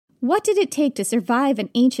What did it take to survive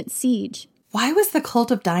an ancient siege? Why was the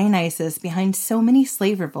cult of Dionysus behind so many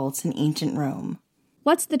slave revolts in ancient Rome?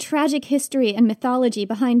 What's the tragic history and mythology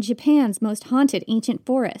behind Japan's most haunted ancient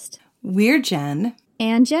forest? We're Jen.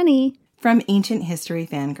 And Jenny. From Ancient History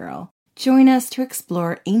Fangirl. Join us to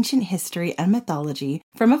explore ancient history and mythology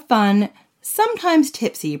from a fun, sometimes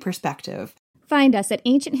tipsy perspective. Find us at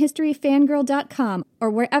ancienthistoryfangirl.com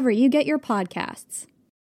or wherever you get your podcasts.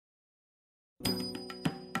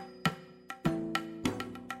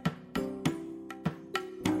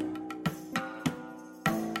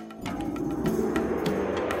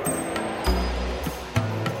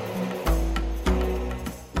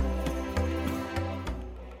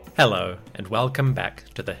 Hello, and welcome back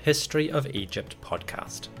to the History of Egypt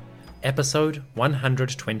podcast, episode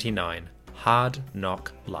 129, Hard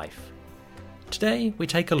Knock Life. Today, we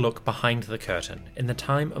take a look behind the curtain in the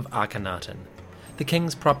time of Akhenaten. The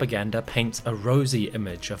king's propaganda paints a rosy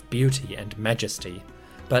image of beauty and majesty,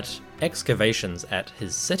 but excavations at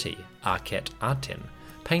his city, Akhet Aten,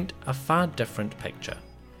 paint a far different picture.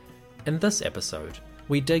 In this episode,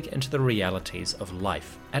 we dig into the realities of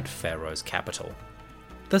life at Pharaoh's capital.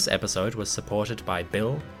 This episode was supported by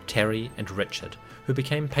Bill, Terry, and Richard, who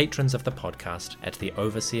became patrons of the podcast at the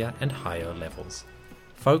overseer and higher levels.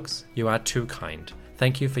 Folks, you are too kind.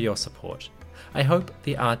 Thank you for your support. I hope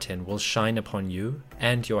the Aten will shine upon you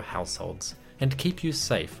and your households and keep you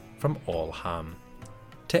safe from all harm.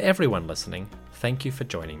 To everyone listening, thank you for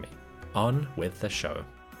joining me. On with the show.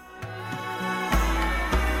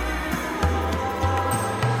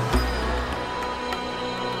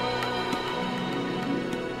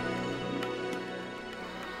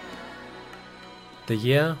 The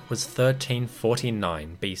year was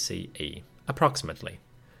 1349 BCE, approximately.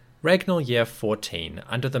 Regnal year 14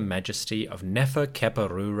 under the majesty of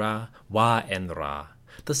Nefer-Khepera Wa-En-Ra,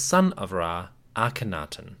 the son of Ra,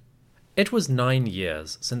 Akhenaten. It was 9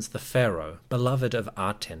 years since the pharaoh, beloved of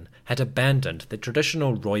Aten, had abandoned the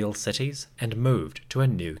traditional royal cities and moved to a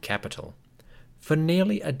new capital. For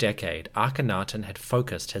nearly a decade, Akhenaten had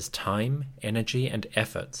focused his time, energy, and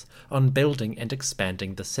efforts on building and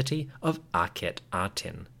expanding the city of Akhet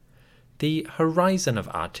Aten. The horizon of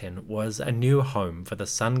Aten was a new home for the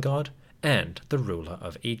sun god and the ruler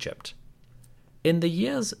of Egypt. In the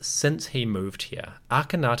years since he moved here,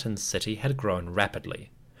 Akhenaten's city had grown rapidly.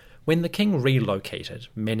 When the king relocated,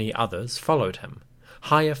 many others followed him.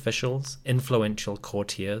 High officials, influential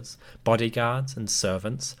courtiers, bodyguards, and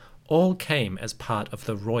servants all came as part of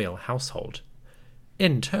the royal household.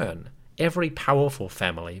 In turn, every powerful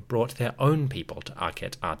family brought their own people to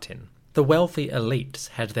Akhet Aten. The wealthy elites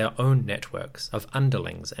had their own networks of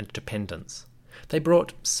underlings and dependents. They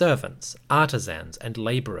brought servants, artisans, and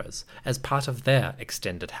labourers as part of their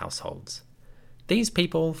extended households. These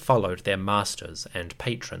people followed their masters and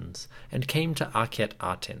patrons and came to Akhet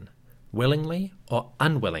Aten. Willingly or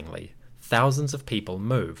unwillingly, thousands of people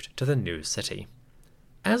moved to the new city.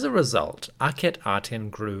 As a result, Akhet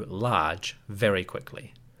Aten grew large very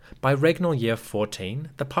quickly. By regnal year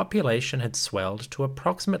 14, the population had swelled to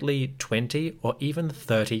approximately 20 or even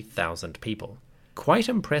 30,000 people. Quite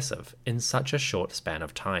impressive in such a short span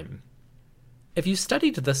of time. If you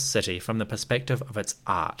studied this city from the perspective of its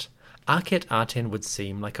art, Akhet Aten would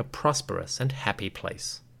seem like a prosperous and happy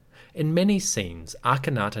place. In many scenes,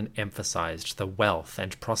 Akhenaten emphasized the wealth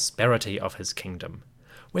and prosperity of his kingdom.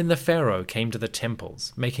 When the pharaoh came to the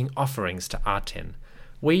temples, making offerings to Aten,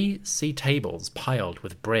 we see tables piled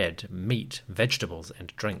with bread, meat, vegetables,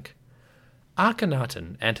 and drink.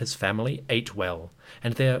 Akhenaten and his family ate well,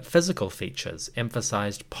 and their physical features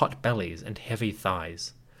emphasized pot bellies and heavy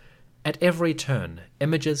thighs. At every turn,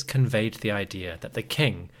 images conveyed the idea that the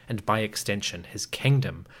king, and by extension his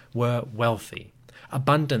kingdom, were wealthy.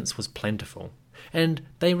 Abundance was plentiful, and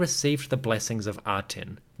they received the blessings of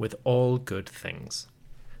Aten with all good things.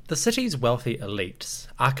 The city's wealthy elites,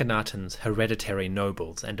 Akhenaten's hereditary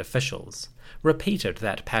nobles and officials, repeated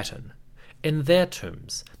that pattern. In their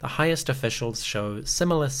tombs, the highest officials show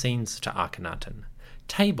similar scenes to Akhenaten.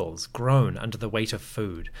 Tables groan under the weight of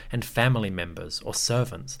food, and family members or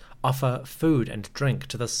servants offer food and drink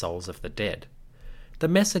to the souls of the dead. The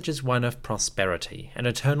message is one of prosperity, an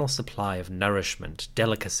eternal supply of nourishment,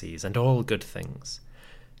 delicacies, and all good things.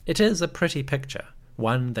 It is a pretty picture,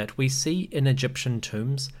 one that we see in Egyptian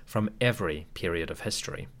tombs from every period of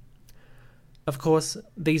history. Of course,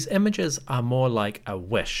 these images are more like a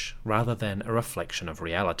wish rather than a reflection of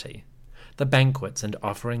reality. The banquets and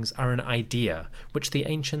offerings are an idea which the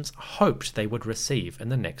ancients hoped they would receive in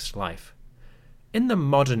the next life. In the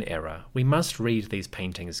modern era, we must read these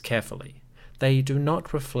paintings carefully. They do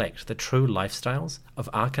not reflect the true lifestyles of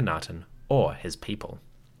Akhenaten or his people.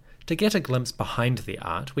 To get a glimpse behind the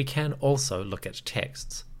art, we can also look at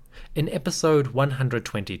texts. In episode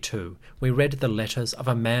 122, we read the letters of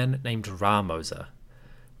a man named Ramoser.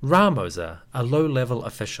 Ramoser, a low-level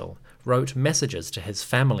official, wrote messages to his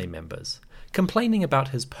family members, complaining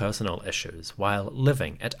about his personal issues while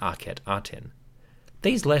living at Akhet Aten.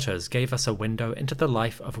 These letters gave us a window into the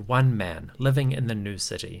life of one man living in the new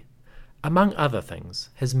city. Among other things,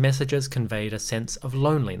 his messages conveyed a sense of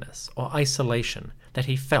loneliness or isolation that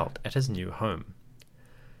he felt at his new home.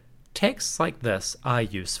 Texts like this are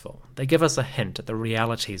useful. They give us a hint at the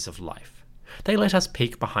realities of life. They let us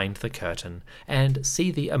peek behind the curtain and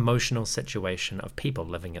see the emotional situation of people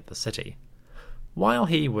living at the city. While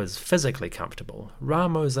he was physically comfortable,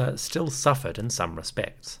 Ramoser still suffered in some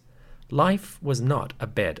respects. Life was not a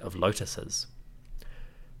bed of lotuses.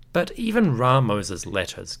 But even Ramoser's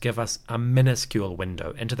letters give us a minuscule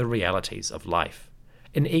window into the realities of life.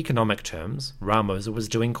 In economic terms, Ramoser was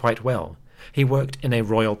doing quite well. He worked in a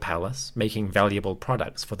royal palace, making valuable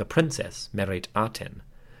products for the princess, Merit Aten.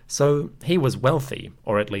 So he was wealthy,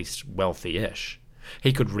 or at least wealthy-ish.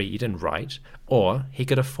 He could read and write, or he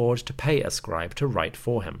could afford to pay a scribe to write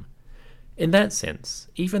for him. In that sense,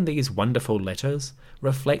 even these wonderful letters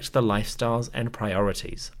reflect the lifestyles and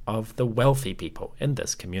priorities of the wealthy people in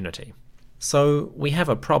this community. So we have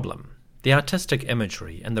a problem. The artistic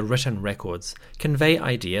imagery and the written records convey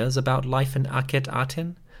ideas about life in Akhet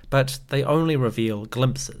Aten, but they only reveal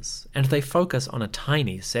glimpses, and they focus on a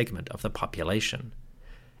tiny segment of the population.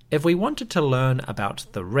 If we wanted to learn about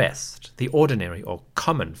the rest, the ordinary or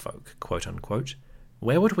common folk, quote-unquote,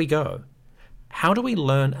 where would we go? How do we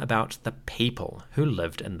learn about the people who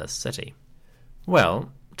lived in this city?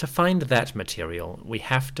 Well, to find that material, we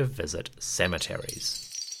have to visit cemeteries.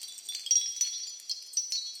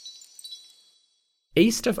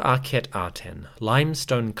 East of Akhet Aten,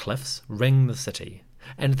 limestone cliffs ring the city,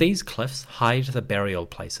 and these cliffs hide the burial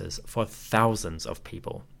places for thousands of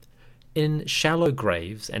people. In shallow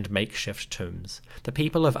graves and makeshift tombs, the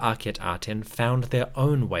people of Akhet Aten found their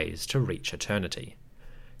own ways to reach eternity.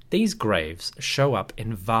 These graves show up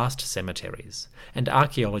in vast cemeteries, and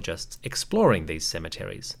archaeologists exploring these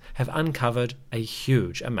cemeteries have uncovered a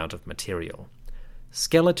huge amount of material.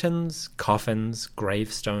 Skeletons, coffins,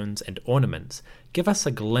 gravestones, and ornaments give us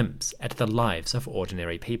a glimpse at the lives of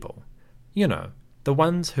ordinary people. You know, the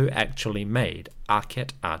ones who actually made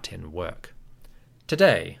Akhet Aten work.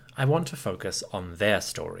 Today, I want to focus on their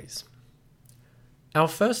stories. Our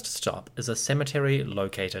first stop is a cemetery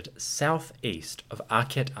located southeast of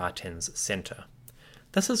Akhet Aten's center.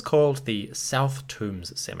 This is called the South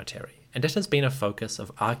Tombs Cemetery, and it has been a focus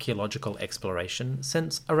of archaeological exploration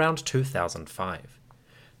since around 2005.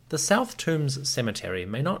 The South Tombs Cemetery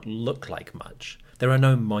may not look like much. There are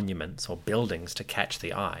no monuments or buildings to catch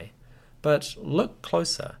the eye. But look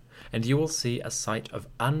closer, and you will see a site of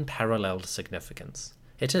unparalleled significance.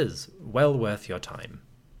 It is well worth your time.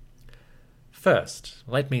 First,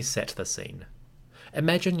 let me set the scene.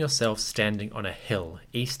 Imagine yourself standing on a hill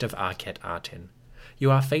east of Akhet Aten.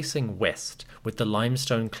 You are facing west, with the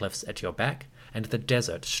limestone cliffs at your back and the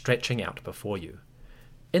desert stretching out before you.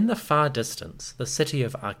 In the far distance, the city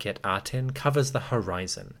of Akhet Aten covers the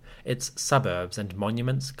horizon, its suburbs and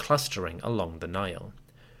monuments clustering along the Nile.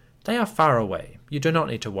 They are far away. You do not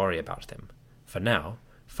need to worry about them. For now,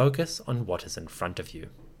 focus on what is in front of you.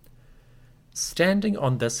 Standing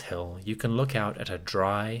on this hill, you can look out at a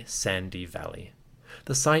dry, sandy valley.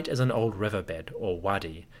 The site is an old riverbed, or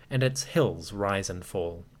wadi, and its hills rise and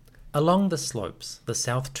fall. Along the slopes, the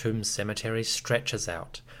South Tombs Cemetery stretches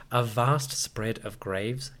out, a vast spread of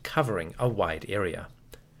graves covering a wide area.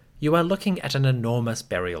 You are looking at an enormous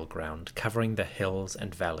burial ground covering the hills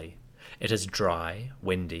and valley. It is dry,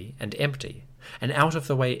 windy, and empty, an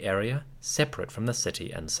out-of-the-way area separate from the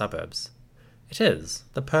city and suburbs. It is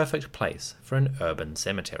the perfect place for an urban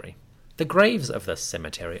cemetery. The graves of this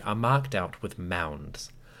cemetery are marked out with mounds.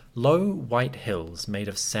 Low white hills made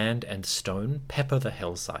of sand and stone pepper the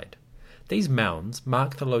hillside. These mounds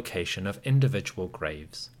mark the location of individual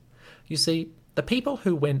graves. You see, the people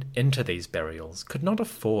who went into these burials could not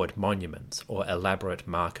afford monuments or elaborate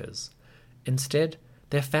markers. Instead,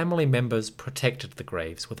 their family members protected the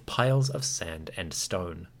graves with piles of sand and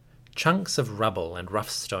stone. Chunks of rubble and rough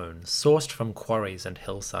stone, sourced from quarries and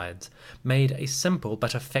hillsides, made a simple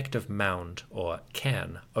but effective mound, or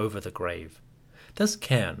cairn, over the grave. This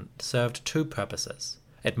cairn served two purposes.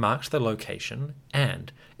 It marked the location,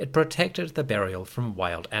 and it protected the burial from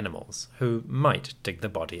wild animals, who might dig the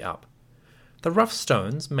body up. The rough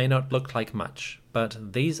stones may not look like much,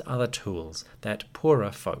 but these are the tools that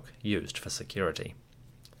poorer folk used for security.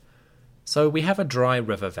 So we have a dry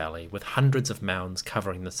river valley with hundreds of mounds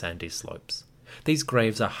covering the sandy slopes. These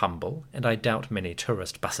graves are humble, and I doubt many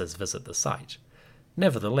tourist buses visit the site.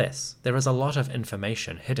 Nevertheless, there is a lot of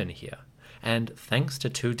information hidden here, and thanks to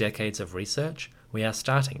 2 decades of research, we are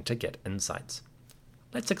starting to get insights.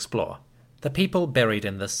 Let's explore. The people buried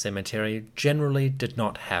in this cemetery generally did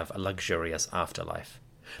not have a luxurious afterlife.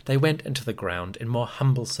 They went into the ground in more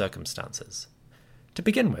humble circumstances. To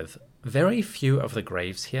begin with, very few of the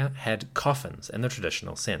graves here had coffins in the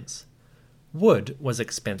traditional sense. Wood was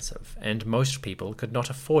expensive, and most people could not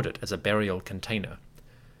afford it as a burial container.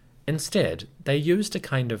 Instead, they used a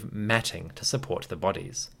kind of matting to support the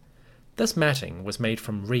bodies. This matting was made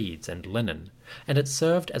from reeds and linen, and it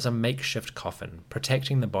served as a makeshift coffin,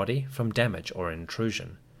 protecting the body from damage or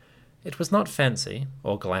intrusion. It was not fancy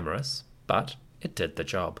or glamorous, but it did the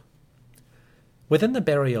job. Within the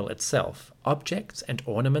burial itself, objects and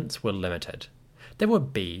ornaments were limited. There were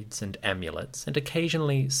beads and amulets, and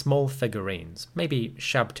occasionally small figurines, maybe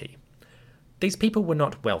shabti. These people were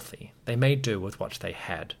not wealthy, they made do with what they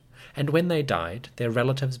had, and when they died, their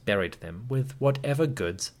relatives buried them with whatever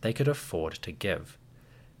goods they could afford to give.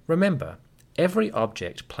 Remember, every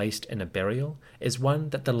object placed in a burial is one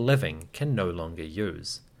that the living can no longer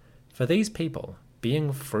use. For these people,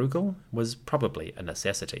 being frugal was probably a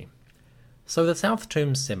necessity. So the South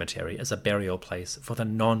Tombs Cemetery is a burial place for the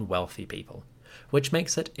non-wealthy people, which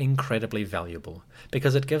makes it incredibly valuable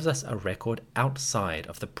because it gives us a record outside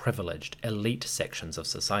of the privileged elite sections of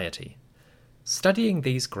society. Studying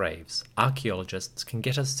these graves, archaeologists can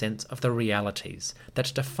get a sense of the realities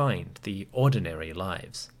that defined the ordinary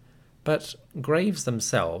lives. But graves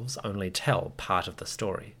themselves only tell part of the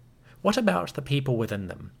story. What about the people within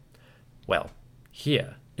them? Well,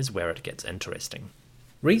 here is where it gets interesting.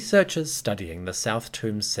 Researchers studying the South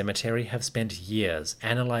Tombs Cemetery have spent years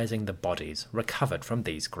analysing the bodies recovered from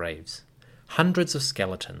these graves. Hundreds of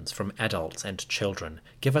skeletons from adults and children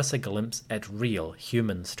give us a glimpse at real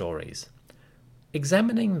human stories.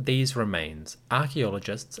 Examining these remains,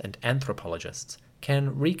 archaeologists and anthropologists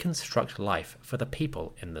can reconstruct life for the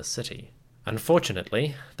people in the city.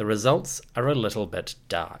 Unfortunately, the results are a little bit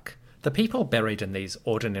dark. The people buried in these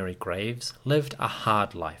ordinary graves lived a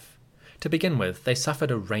hard life. To begin with, they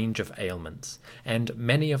suffered a range of ailments, and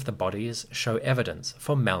many of the bodies show evidence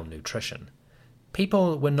for malnutrition.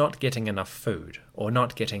 People were not getting enough food, or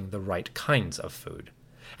not getting the right kinds of food,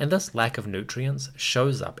 and this lack of nutrients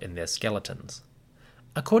shows up in their skeletons.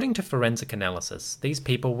 According to forensic analysis, these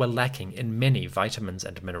people were lacking in many vitamins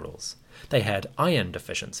and minerals. They had iron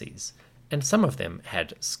deficiencies, and some of them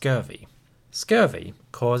had scurvy. Scurvy,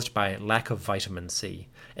 caused by lack of vitamin C,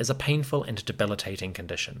 is a painful and debilitating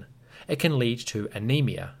condition. It can lead to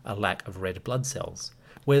anemia, a lack of red blood cells,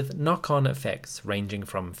 with knock-on effects ranging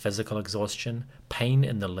from physical exhaustion, pain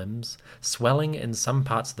in the limbs, swelling in some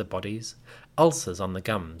parts of the bodies, ulcers on the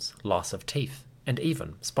gums, loss of teeth, and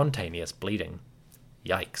even spontaneous bleeding.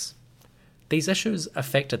 Yikes. These issues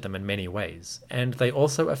affected them in many ways, and they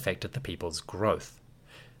also affected the people's growth.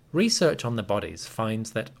 Research on the bodies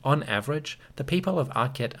finds that, on average, the people of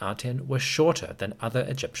Akhet Aten were shorter than other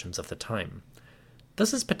Egyptians of the time.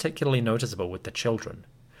 This is particularly noticeable with the children.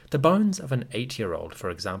 The bones of an 8-year-old, for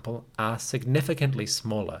example, are significantly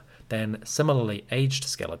smaller than similarly aged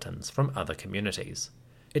skeletons from other communities.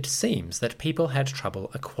 It seems that people had trouble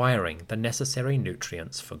acquiring the necessary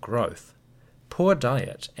nutrients for growth. Poor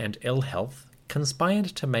diet and ill health conspired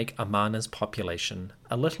to make Amarna's population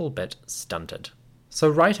a little bit stunted. So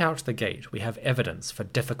right out the gate we have evidence for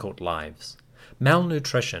difficult lives.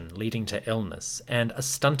 Malnutrition leading to illness and a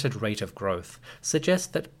stunted rate of growth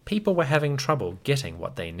suggest that people were having trouble getting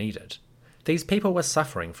what they needed. These people were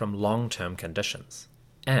suffering from long-term conditions.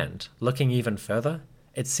 And, looking even further,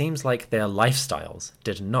 it seems like their lifestyles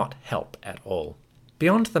did not help at all.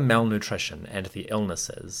 Beyond the malnutrition and the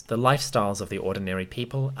illnesses, the lifestyles of the ordinary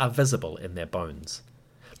people are visible in their bones.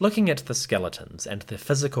 Looking at the skeletons and the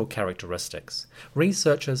physical characteristics,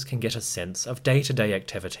 researchers can get a sense of day-to-day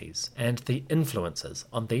activities and the influences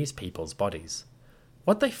on these people's bodies.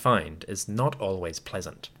 What they find is not always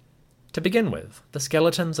pleasant. To begin with, the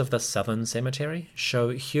skeletons of the Southern Cemetery show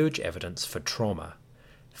huge evidence for trauma.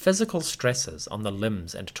 Physical stresses on the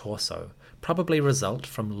limbs and torso probably result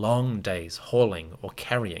from long days hauling or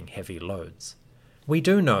carrying heavy loads. We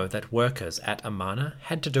do know that workers at Amarna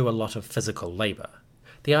had to do a lot of physical labor.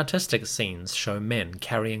 The artistic scenes show men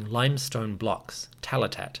carrying limestone blocks,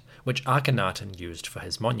 talatat, which Akhenaten used for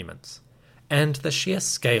his monuments. And the sheer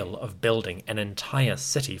scale of building an entire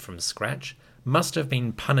city from scratch must have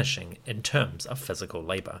been punishing in terms of physical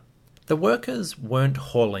labor. The workers weren't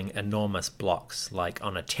hauling enormous blocks like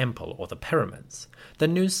on a temple or the pyramids. The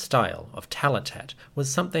new style of talatat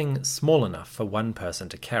was something small enough for one person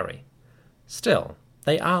to carry. Still,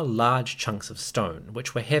 they are large chunks of stone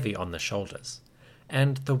which were heavy on the shoulders,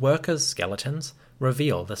 and the workers' skeletons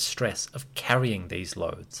reveal the stress of carrying these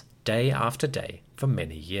loads day after day for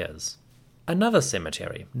many years. Another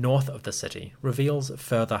cemetery north of the city reveals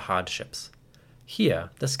further hardships. Here,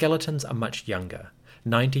 the skeletons are much younger.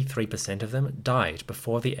 93% of them died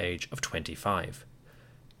before the age of 25.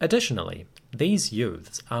 Additionally, these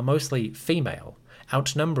youths are mostly female,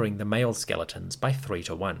 outnumbering the male skeletons by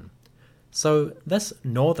 3-1. So this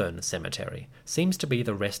northern cemetery seems to be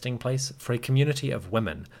the resting place for a community of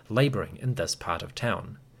women labouring in this part of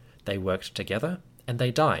town. They worked together, and they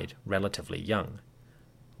died relatively young.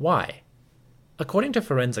 Why? According to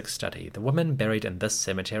forensic study, the women buried in this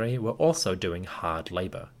cemetery were also doing hard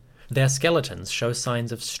labour. Their skeletons show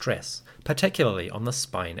signs of stress, particularly on the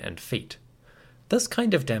spine and feet. This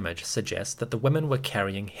kind of damage suggests that the women were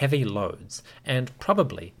carrying heavy loads and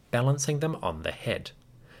probably balancing them on the head.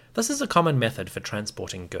 This is a common method for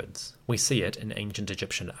transporting goods. We see it in ancient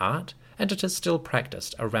Egyptian art, and it is still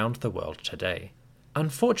practiced around the world today.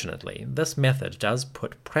 Unfortunately, this method does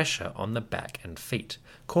put pressure on the back and feet,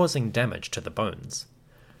 causing damage to the bones.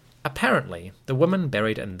 Apparently, the women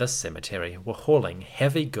buried in this cemetery were hauling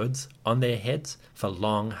heavy goods on their heads for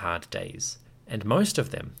long, hard days, and most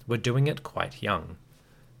of them were doing it quite young.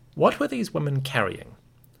 What were these women carrying?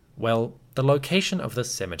 Well, the location of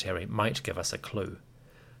this cemetery might give us a clue.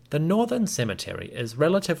 The northern cemetery is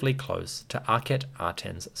relatively close to Akhet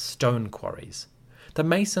Aten's stone quarries. The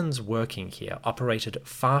masons working here operated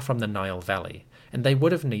far from the Nile Valley, and they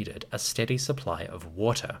would have needed a steady supply of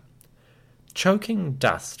water. Choking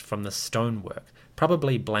dust from the stonework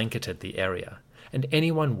probably blanketed the area, and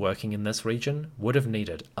anyone working in this region would have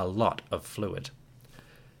needed a lot of fluid.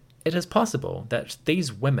 It is possible that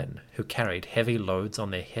these women who carried heavy loads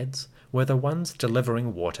on their heads were the ones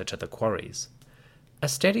delivering water to the quarries. A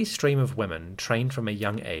steady stream of women trained from a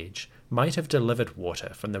young age might have delivered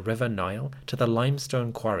water from the River Nile to the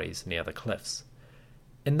limestone quarries near the cliffs.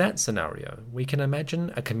 In that scenario, we can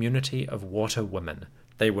imagine a community of water women.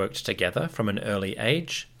 They worked together from an early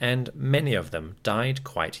age, and many of them died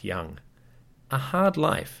quite young. A hard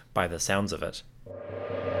life, by the sounds of it.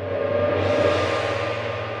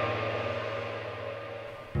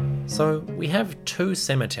 So, we have two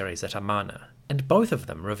cemeteries at Amarna, and both of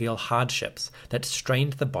them reveal hardships that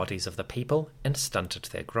strained the bodies of the people and stunted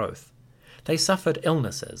their growth. They suffered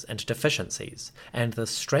illnesses and deficiencies, and the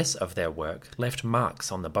stress of their work left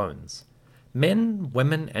marks on the bones. Men,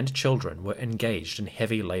 women, and children were engaged in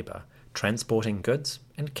heavy labour, transporting goods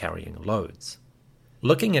and carrying loads.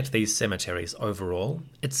 Looking at these cemeteries overall,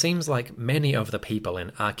 it seems like many of the people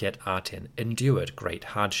in Akhet Aten endured great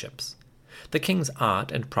hardships. The king's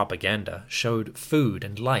art and propaganda showed food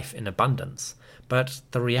and life in abundance, but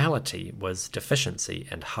the reality was deficiency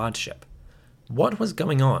and hardship. What was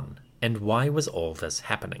going on, and why was all this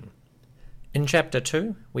happening? In Chapter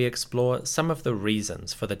 2, we explore some of the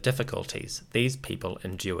reasons for the difficulties these people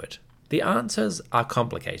endured. The answers are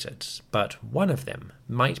complicated, but one of them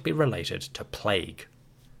might be related to plague.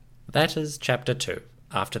 That is Chapter 2,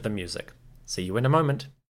 after the music. See you in a moment.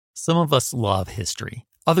 Some of us love history.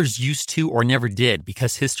 Others used to or never did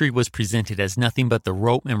because history was presented as nothing but the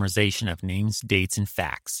rote memorization of names, dates, and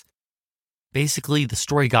facts. Basically, the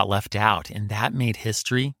story got left out, and that made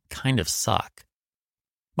history kind of suck.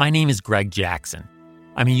 My name is Greg Jackson.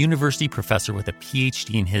 I'm a university professor with a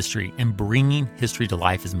PhD in history, and bringing history to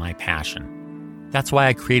life is my passion. That's why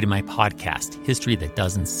I created my podcast, History That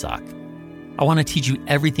Doesn't Suck. I want to teach you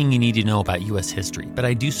everything you need to know about U.S. history, but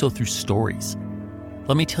I do so through stories.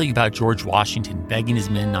 Let me tell you about George Washington begging his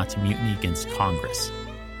men not to mutiny against Congress,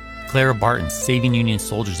 Clara Barton saving Union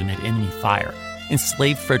soldiers amid enemy fire,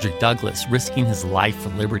 enslaved Frederick Douglass risking his life for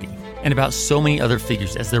liberty, and about so many other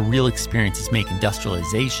figures as their real experiences make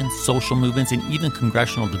industrialization, social movements, and even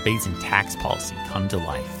congressional debates and tax policy come to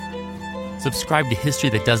life. Subscribe to History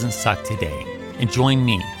That Doesn't Suck today, and join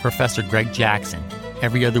me, Professor Greg Jackson,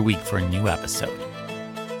 every other week for a new episode,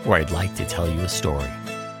 where I'd like to tell you a story.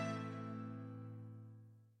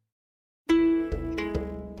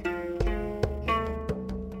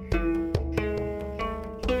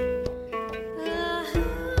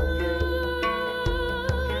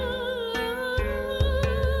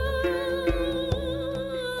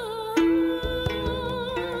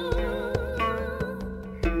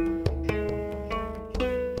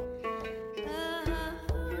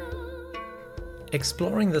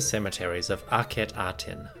 Exploring the cemeteries of Akhet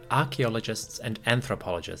Aten, archaeologists and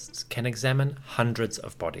anthropologists can examine hundreds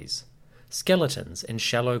of bodies. Skeletons in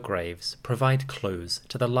shallow graves provide clues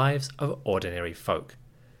to the lives of ordinary folk.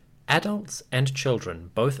 Adults and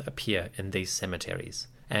children both appear in these cemeteries,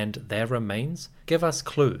 and their remains give us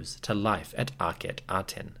clues to life at Akhet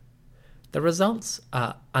Aten. The results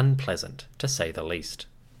are unpleasant, to say the least.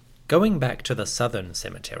 Going back to the southern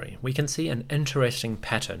cemetery, we can see an interesting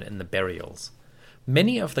pattern in the burials.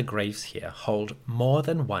 Many of the graves here hold more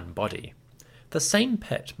than one body. The same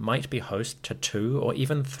pit might be host to 2 or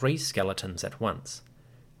even 3 skeletons at once.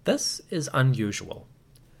 This is unusual.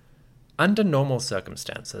 Under normal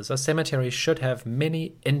circumstances, a cemetery should have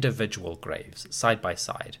many individual graves side by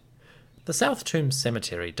side. The South Tomb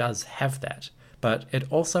Cemetery does have that, but it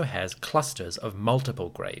also has clusters of multiple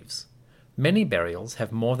graves. Many burials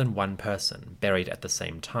have more than one person buried at the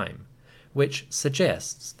same time, which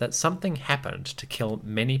suggests that something happened to kill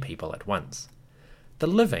many people at once. The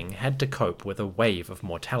living had to cope with a wave of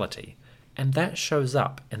mortality, and that shows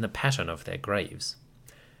up in the pattern of their graves.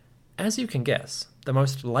 As you can guess, the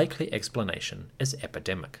most likely explanation is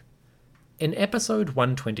epidemic. In episode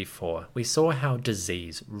 124, we saw how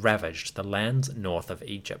disease ravaged the lands north of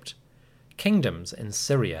Egypt. Kingdoms in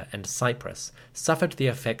Syria and Cyprus suffered the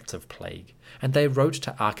effects of plague, and they wrote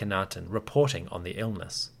to Akhenaten reporting on the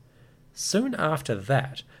illness. Soon after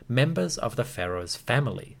that, members of the pharaoh's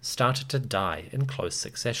family started to die in close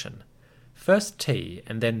succession. First Ti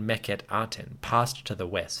and then Mekhet Aten passed to the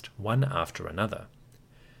west, one after another.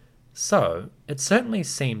 So, it certainly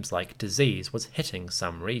seems like disease was hitting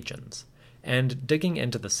some regions, and digging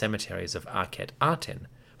into the cemeteries of Akhet Aten,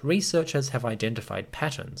 researchers have identified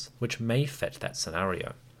patterns which may fit that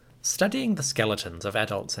scenario. Studying the skeletons of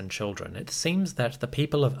adults and children, it seems that the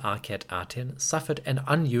people of Akhet Aten suffered an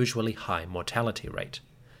unusually high mortality rate.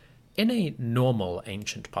 In a normal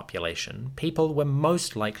ancient population, people were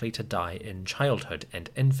most likely to die in childhood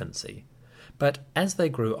and infancy. But as they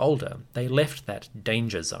grew older, they left that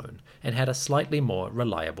danger zone and had a slightly more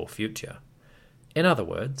reliable future. In other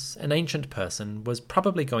words, an ancient person was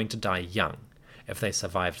probably going to die young. If they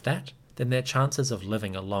survived that, then their chances of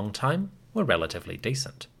living a long time were relatively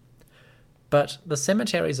decent. But the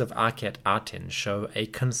cemeteries of Akhet Aten show a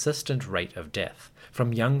consistent rate of death,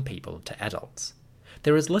 from young people to adults.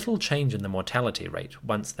 There is little change in the mortality rate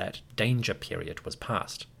once that danger period was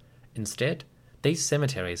passed. Instead, these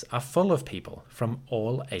cemeteries are full of people from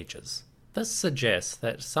all ages. This suggests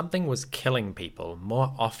that something was killing people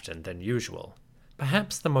more often than usual.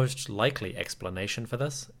 Perhaps the most likely explanation for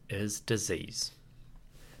this is disease.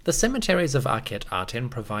 The cemeteries of Akhet Aten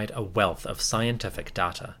provide a wealth of scientific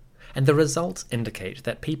data, and the results indicate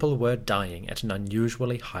that people were dying at an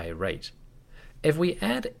unusually high rate. If we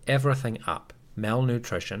add everything up,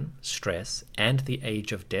 malnutrition, stress, and the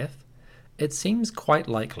age of death, it seems quite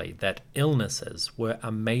likely that illnesses were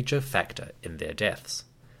a major factor in their deaths.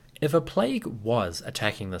 If a plague was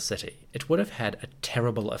attacking the city, it would have had a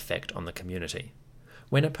terrible effect on the community.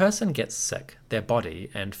 When a person gets sick, their body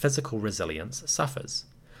and physical resilience suffers.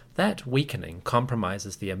 That weakening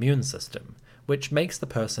compromises the immune system, which makes the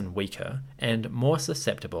person weaker and more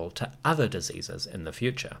susceptible to other diseases in the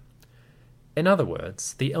future. In other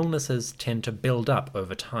words, the illnesses tend to build up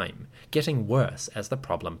over time, getting worse as the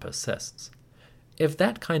problem persists. If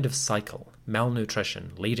that kind of cycle,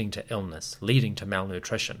 malnutrition leading to illness leading to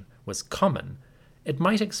malnutrition, was common, it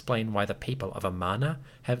might explain why the people of Amarna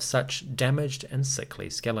have such damaged and sickly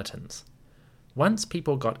skeletons. Once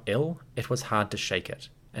people got ill, it was hard to shake it,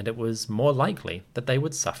 and it was more likely that they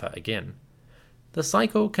would suffer again. The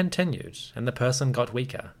cycle continued, and the person got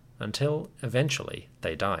weaker, until eventually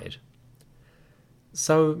they died.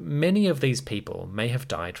 So many of these people may have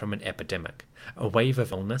died from an epidemic, a wave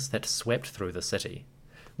of illness that swept through the city.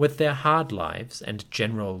 With their hard lives and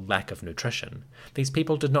general lack of nutrition, these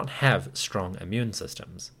people did not have strong immune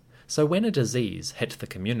systems. So when a disease hit the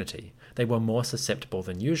community, they were more susceptible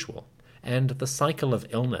than usual, and the cycle of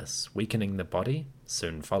illness weakening the body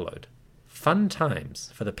soon followed. Fun times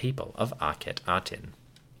for the people of Akhet Aten.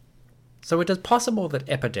 So it is possible that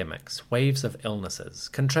epidemics, waves of illnesses,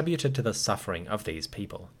 contributed to the suffering of these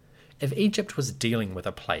people. If Egypt was dealing with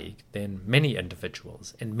a plague, then many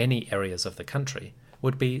individuals in many areas of the country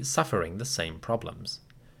would be suffering the same problems.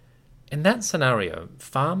 In that scenario,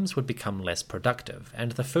 farms would become less productive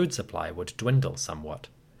and the food supply would dwindle somewhat.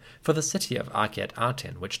 For the city of Akhet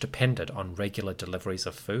Aten, which depended on regular deliveries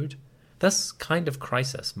of food, this kind of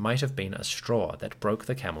crisis might have been a straw that broke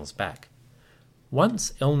the camel's back.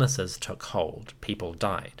 Once illnesses took hold, people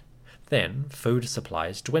died. Then food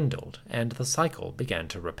supplies dwindled, and the cycle began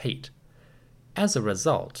to repeat. As a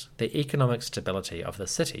result, the economic stability of the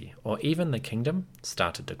city, or even the kingdom,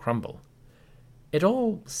 started to crumble. It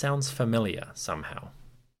all sounds familiar somehow.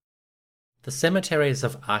 The cemeteries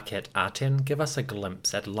of Akhet Aten give us a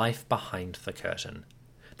glimpse at life behind the curtain.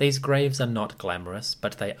 These graves are not glamorous,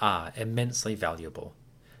 but they are immensely valuable.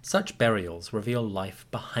 Such burials reveal life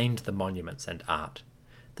behind the monuments and art.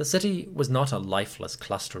 The city was not a lifeless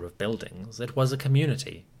cluster of buildings, it was a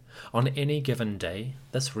community. On any given day,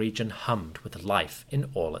 this region hummed with life in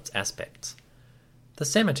all its aspects. The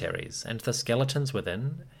cemeteries and the skeletons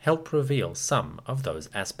within help reveal some of those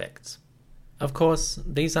aspects. Of course,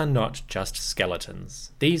 these are not just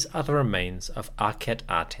skeletons. These are the remains of Akhet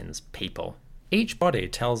Aten's people. Each body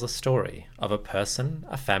tells a story of a person,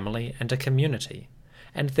 a family, and a community,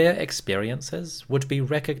 and their experiences would be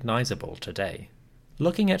recognizable today.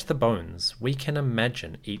 Looking at the bones, we can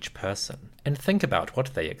imagine each person and think about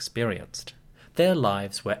what they experienced. Their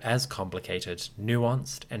lives were as complicated,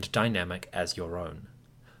 nuanced, and dynamic as your own.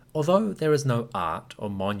 Although there is no art or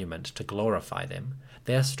monument to glorify them,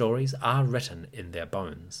 their stories are written in their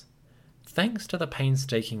bones. Thanks to the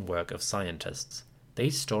painstaking work of scientists,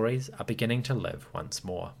 these stories are beginning to live once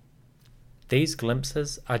more. These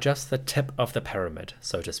glimpses are just the tip of the pyramid,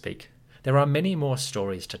 so to speak. There are many more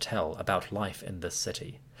stories to tell about life in this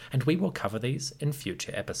city, and we will cover these in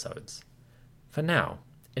future episodes. For now,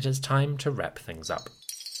 it is time to wrap things up.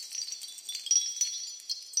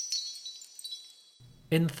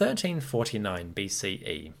 In 1349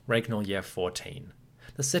 BCE, regnal year 14,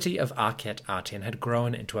 the city of Akhet Aten had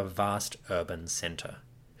grown into a vast urban centre.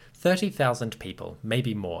 30,000 people,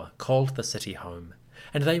 maybe more, called the city home,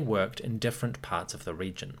 and they worked in different parts of the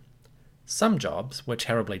region. Some jobs were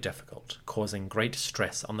terribly difficult, causing great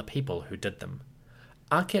stress on the people who did them.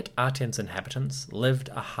 Akhet Aten's inhabitants lived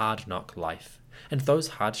a hard-knock life, and those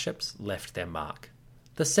hardships left their mark.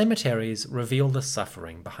 The cemeteries reveal the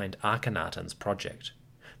suffering behind Akhenaten's project.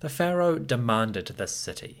 The pharaoh demanded this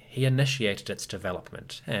city, he initiated its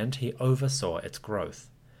development, and he oversaw its growth.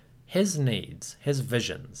 His needs, his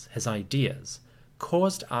visions, his ideas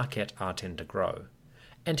caused Akhet Aten to grow,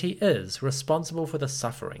 and he is responsible for the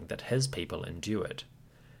suffering that his people endured.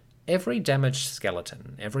 Every damaged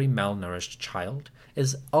skeleton, every malnourished child,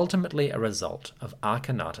 is ultimately a result of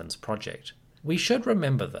Akhenaten's project. We should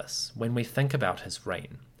remember this when we think about his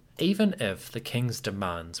reign. Even if the king's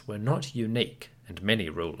demands were not unique, and many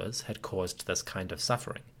rulers had caused this kind of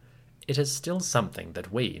suffering, it is still something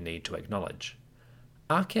that we need to acknowledge.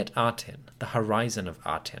 Akhet Aten, the horizon of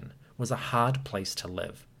Aten, was a hard place to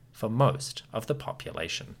live for most of the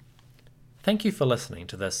population. Thank you for listening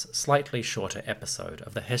to this slightly shorter episode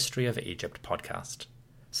of the History of Egypt podcast.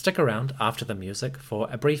 Stick around after the music for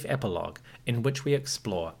a brief epilogue in which we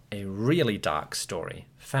explore a really dark story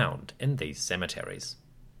found in these cemeteries.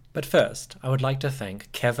 But first, I would like to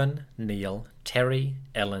thank Kevin, Neil, Terry,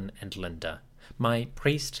 Ellen, and Linda, my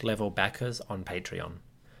priest-level backers on Patreon.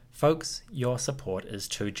 Folks, your support is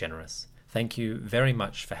too generous. Thank you very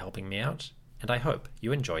much for helping me out, and I hope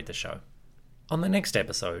you enjoyed the show. On the next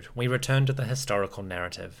episode, we return to the historical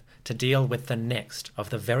narrative to deal with the next of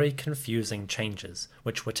the very confusing changes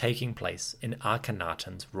which were taking place in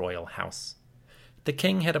Akhenaten's royal house. The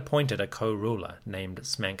king had appointed a co-ruler named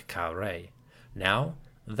Smenkhkare. Now,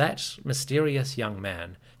 that mysterious young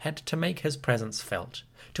man had to make his presence felt,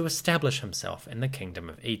 to establish himself in the kingdom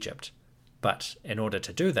of Egypt. But in order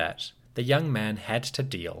to do that, the young man had to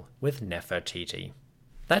deal with Nefertiti.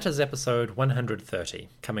 That is episode 130,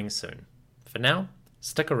 coming soon. For now,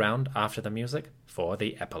 stick around after the music for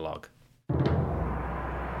the epilogue.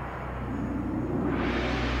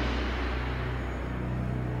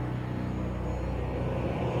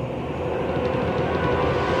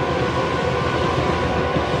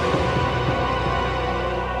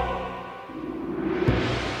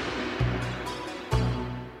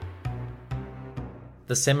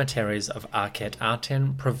 The cemeteries of Akhet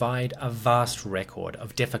Aten provide a vast record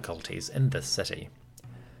of difficulties in this city.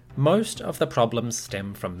 Most of the problems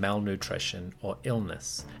stem from malnutrition or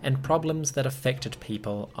illness, and problems that affected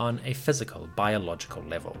people on a physical, biological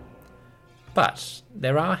level. But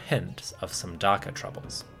there are hints of some darker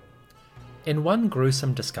troubles. In one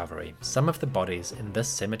gruesome discovery, some of the bodies in this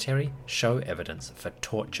cemetery show evidence for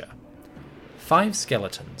torture. 5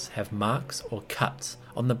 skeletons have marks or cuts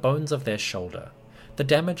on the bones of their shoulder, the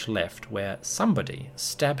damage left where somebody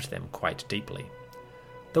stabbed them quite deeply.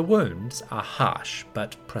 The wounds are harsh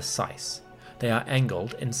but precise. They are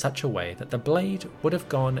angled in such a way that the blade would have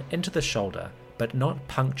gone into the shoulder but not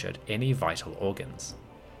punctured any vital organs.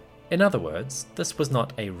 In other words, this was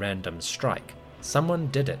not a random strike. Someone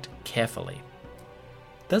did it carefully.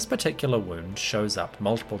 This particular wound shows up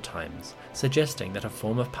multiple times, suggesting that a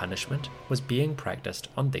form of punishment was being practiced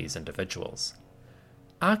on these individuals.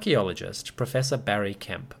 Archaeologist Professor Barry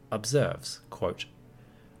Kemp observes, quote,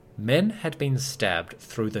 Men had been stabbed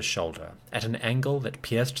through the shoulder at an angle that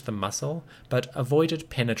pierced the muscle but avoided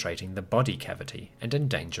penetrating the body cavity and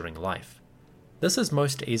endangering life. This is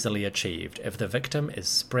most easily achieved if the victim is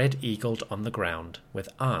spread-eagled on the ground with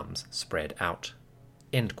arms spread out."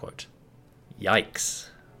 End quote. Yikes!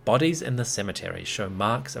 Bodies in the cemetery show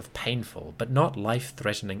marks of painful but not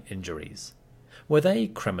life-threatening injuries. Were they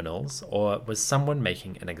criminals, or was someone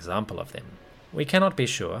making an example of them? We cannot be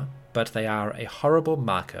sure, but they are a horrible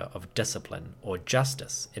marker of discipline or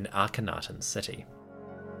justice in Akhenaten City.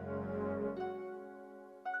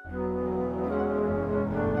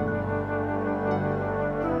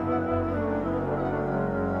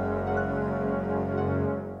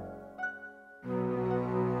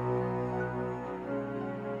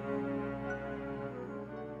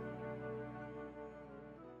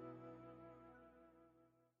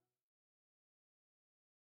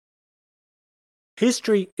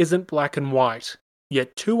 History isn't black and white,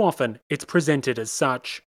 yet too often it's presented as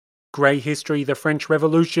such. Grey History, the French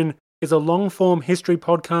Revolution, is a long-form history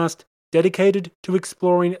podcast dedicated to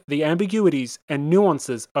exploring the ambiguities and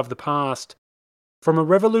nuances of the past. From a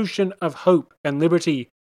revolution of hope and liberty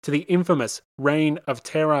to the infamous Reign of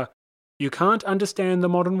Terror, you can't understand the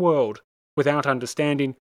modern world without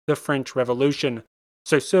understanding the French Revolution.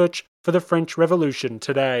 So search for the French Revolution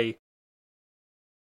today.